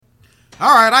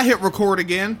All right, I hit record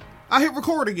again. I'm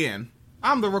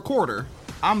the recorder.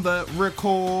 I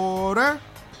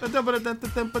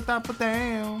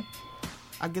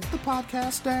get the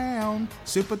podcast down.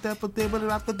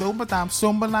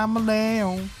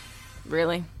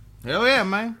 Really? Hell yeah,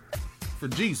 man. For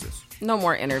Jesus. No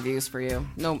more interviews for you.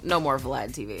 No more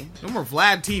Vlad TV. No more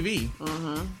Vlad TV.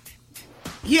 Mm-hmm.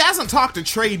 He hasn't talked to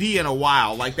Trey D in a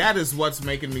while. Like, that is what's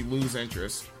making me lose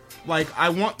interest. Like, I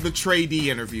want the Trey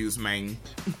D interviews, man.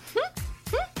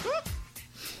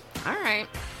 All right.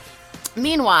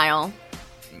 Meanwhile.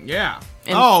 Yeah.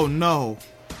 Oh, no.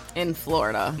 In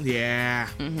Florida. Yeah.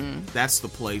 Mm-hmm. That's the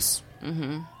place.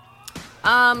 Mm-hmm.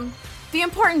 The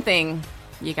important thing,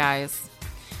 you guys.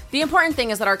 The important thing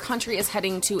is that our country is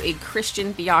heading to a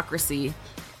Christian theocracy.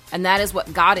 And that is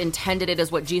what God intended. It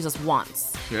is what Jesus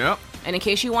wants. Yep. And in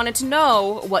case you wanted to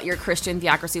know what your Christian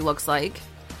theocracy looks like,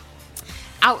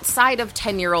 outside of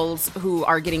 10-year-olds who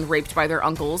are getting raped by their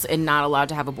uncles and not allowed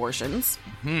to have abortions,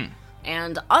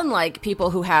 and unlike people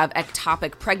who have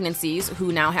ectopic pregnancies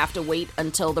who now have to wait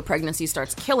until the pregnancy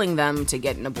starts killing them to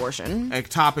get an abortion.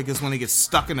 Ectopic is when it gets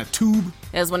stuck in a tube.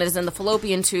 It is when it is in the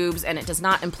fallopian tubes and it does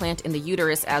not implant in the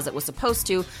uterus as it was supposed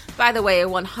to. By the way,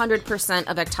 100%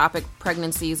 of ectopic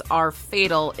pregnancies are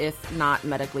fatal if not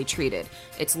medically treated.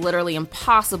 It's literally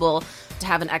impossible to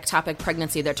have an ectopic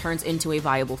pregnancy that turns into a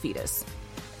viable fetus.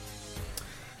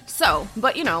 So,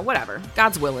 but you know, whatever.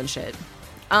 God's will and shit.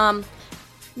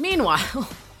 Meanwhile,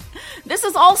 this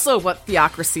is also what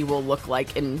theocracy will look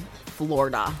like in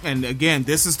Florida. And again,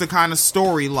 this is the kind of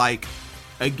story, like,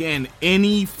 again,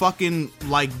 any fucking,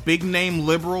 like, big name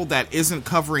liberal that isn't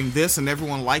covering this and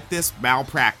everyone like this,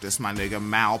 malpractice, my nigga,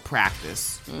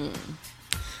 malpractice.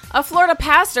 A Florida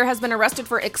pastor has been arrested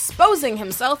for exposing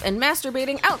himself and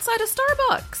masturbating outside a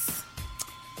Starbucks.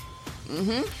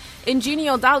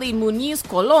 Ingenio Dali Muniz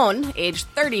Colon, age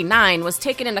 39, was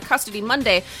taken into custody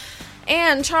Monday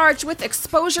and charged with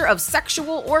exposure of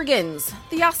sexual organs.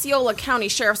 The Osceola County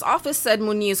Sheriff's Office said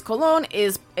Muniz Colon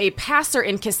is a pastor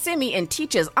in Kissimmee and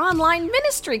teaches online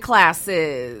ministry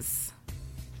classes.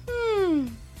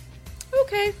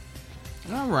 Okay.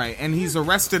 All right, and he's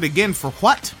arrested again for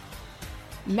what?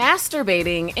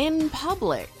 Masturbating in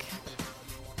public.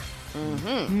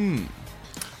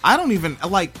 I don't even,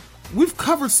 like, we've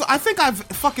covered, I think I've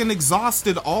fucking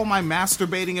exhausted all my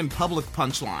masturbating in public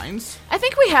punchlines. I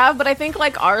think we have, but I think,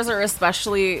 like, ours are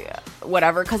especially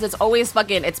whatever, because it's always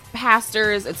fucking, it's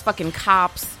pastors, it's fucking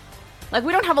cops. Like,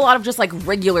 we don't have a lot of just, like,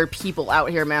 regular people out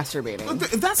here masturbating.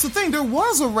 That's the thing, there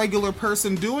was a regular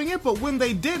person doing it, but when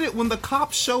they did it, when the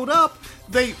cops showed up,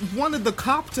 they wanted the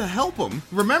cop to help them.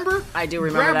 Remember? I do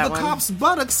remember that one. Grabbed the cop's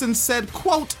buttocks and said,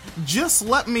 quote, "Just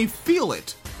let me feel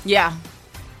it." Yeah.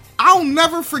 I'll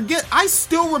never forget. I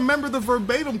still remember the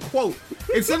verbatim quote.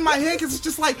 It's in my head because it's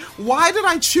just like, why did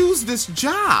I choose this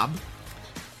job?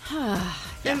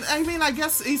 And I mean, I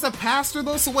guess he's a pastor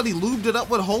though, so what, he lubed it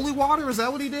up with holy water? Is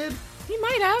that what he did? He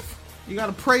might have. You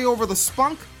gotta pray over the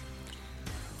spunk?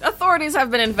 Authorities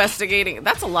have been investigating.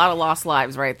 That's a lot of lost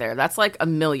lives right there. That's like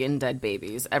 1 million dead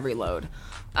babies every load.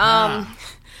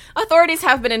 Authorities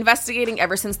have been investigating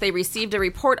ever since they received a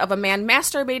report of a man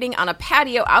masturbating on a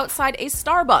patio outside a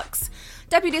Starbucks.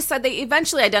 Deputies said they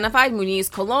eventually identified Muniz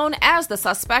Colon as the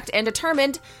suspect and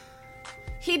determined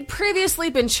he'd previously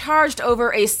been charged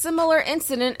over a similar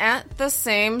incident at the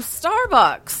same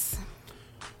Starbucks.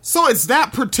 So it's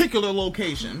that particular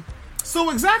location.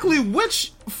 So exactly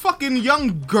which fucking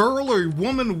young girl or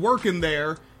woman working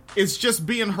there is just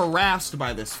being harassed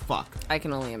by this fuck? I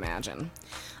can only imagine.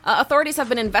 Authorities have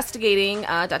been investigating.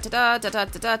 Okay.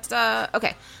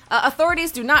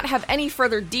 Authorities do not have any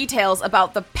further details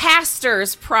about the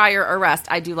pastor's prior arrest.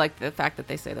 I do like the fact that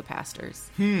they say the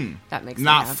pastors. That makes me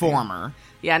not happy. Former.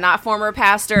 Yeah, not former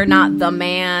pastor, not the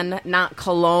man, not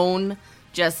Cologne.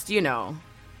 Just, you know,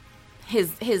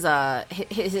 his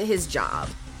job.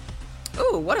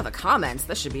 Ooh, what are the comments?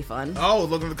 This should be fun. Oh,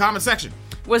 look at the comment section.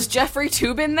 Was Jeffrey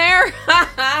Toobin there?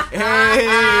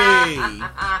 Hey.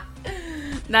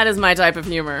 That is my type of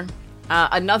humor.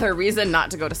 Another reason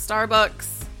not to go to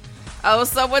Starbucks. Oh,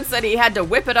 someone said he had to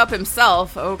whip it up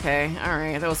himself. Okay, all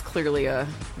right. That was clearly yeah.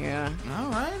 All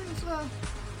right.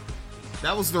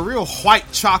 That was the real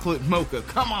white chocolate mocha.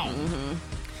 Come on.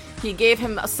 He gave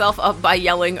himself up by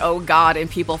yelling, "Oh God," and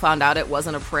people found out it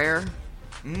wasn't a prayer.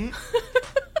 These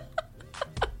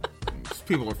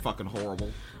people are fucking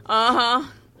horrible.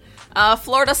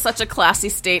 Florida's such a classy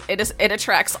state. It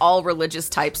attracts all religious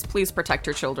types. Please protect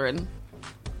your children.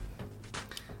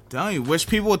 Don't you wish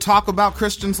people would talk about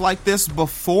Christians like this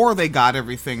before they got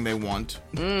everything they want?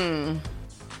 Did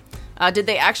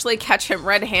they actually catch him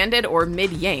red-handed or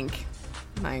mid-yank?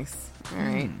 Nice. All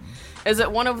right. Is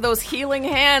it one of those healing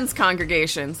hands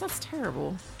congregations? That's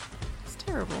terrible. It's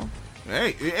terrible.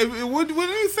 Hey, when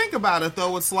you think about it,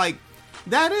 though, it's like,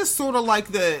 that is sort of like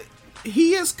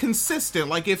he is consistent,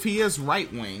 like if he is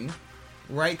right-wing,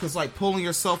 right? Because, like, pulling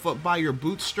yourself up by your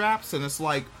bootstraps, and it's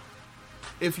like,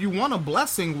 if you want a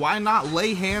blessing, why not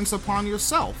lay hands upon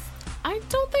yourself? I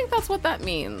don't think that's what that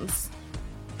means.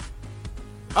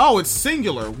 Oh, it's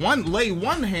singular. Lay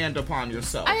one hand upon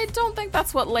yourself. I don't think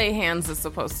that's what lay hands is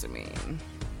supposed to mean.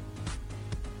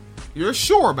 You're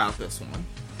sure about this one?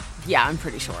 Yeah, I'm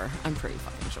pretty sure. I'm pretty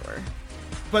fucking sure.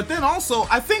 But then also,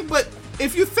 but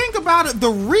if you think about it,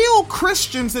 the real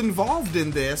Christians involved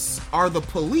in this are the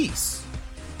police.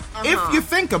 If you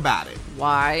think about it.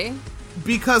 Why?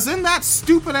 Because in that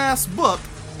stupid-ass book,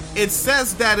 it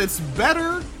says that it's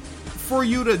better for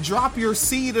you to drop your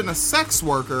seed in a sex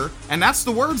worker, and that's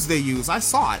the words they use, I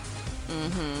saw it,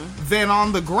 than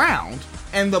on the ground.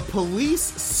 And the police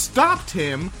stopped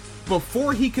him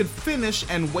before he could finish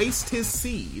and waste his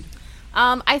seed.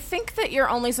 I think that you're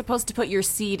only supposed to put your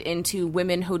seed into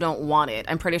women who don't want it.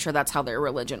 I'm pretty sure that's how their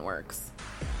religion works.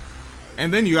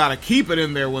 And then you gotta keep it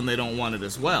in there when they don't want it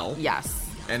as well. Yes.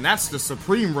 And that's the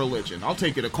supreme religion. I'll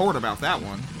take you to court about that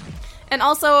one. And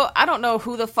also, I don't know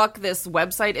who the fuck this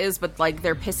website is, but, like,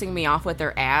 they're pissing me off with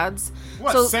their ads.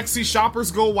 What, sexy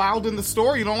shoppers go wild in the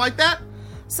store? You don't like that?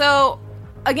 So,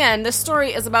 again, this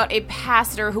story is about a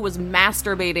pastor who was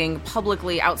masturbating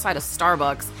publicly outside of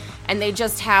Starbucks, and they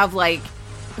just have, like,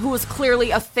 who was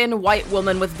clearly a thin white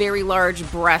woman with very large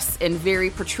breasts and very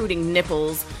protruding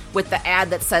nipples, with the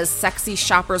ad that says sexy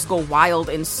shoppers go wild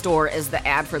in store as the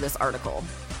ad for this article.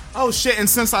 Oh shit, and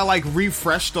since I like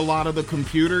refreshed a lot of the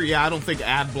computer, I don't think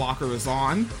ad blocker is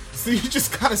on. So you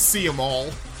just gotta see them all.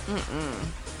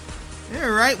 Yeah,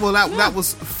 right. Well, that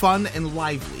was fun and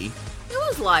lively. It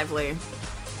was lively.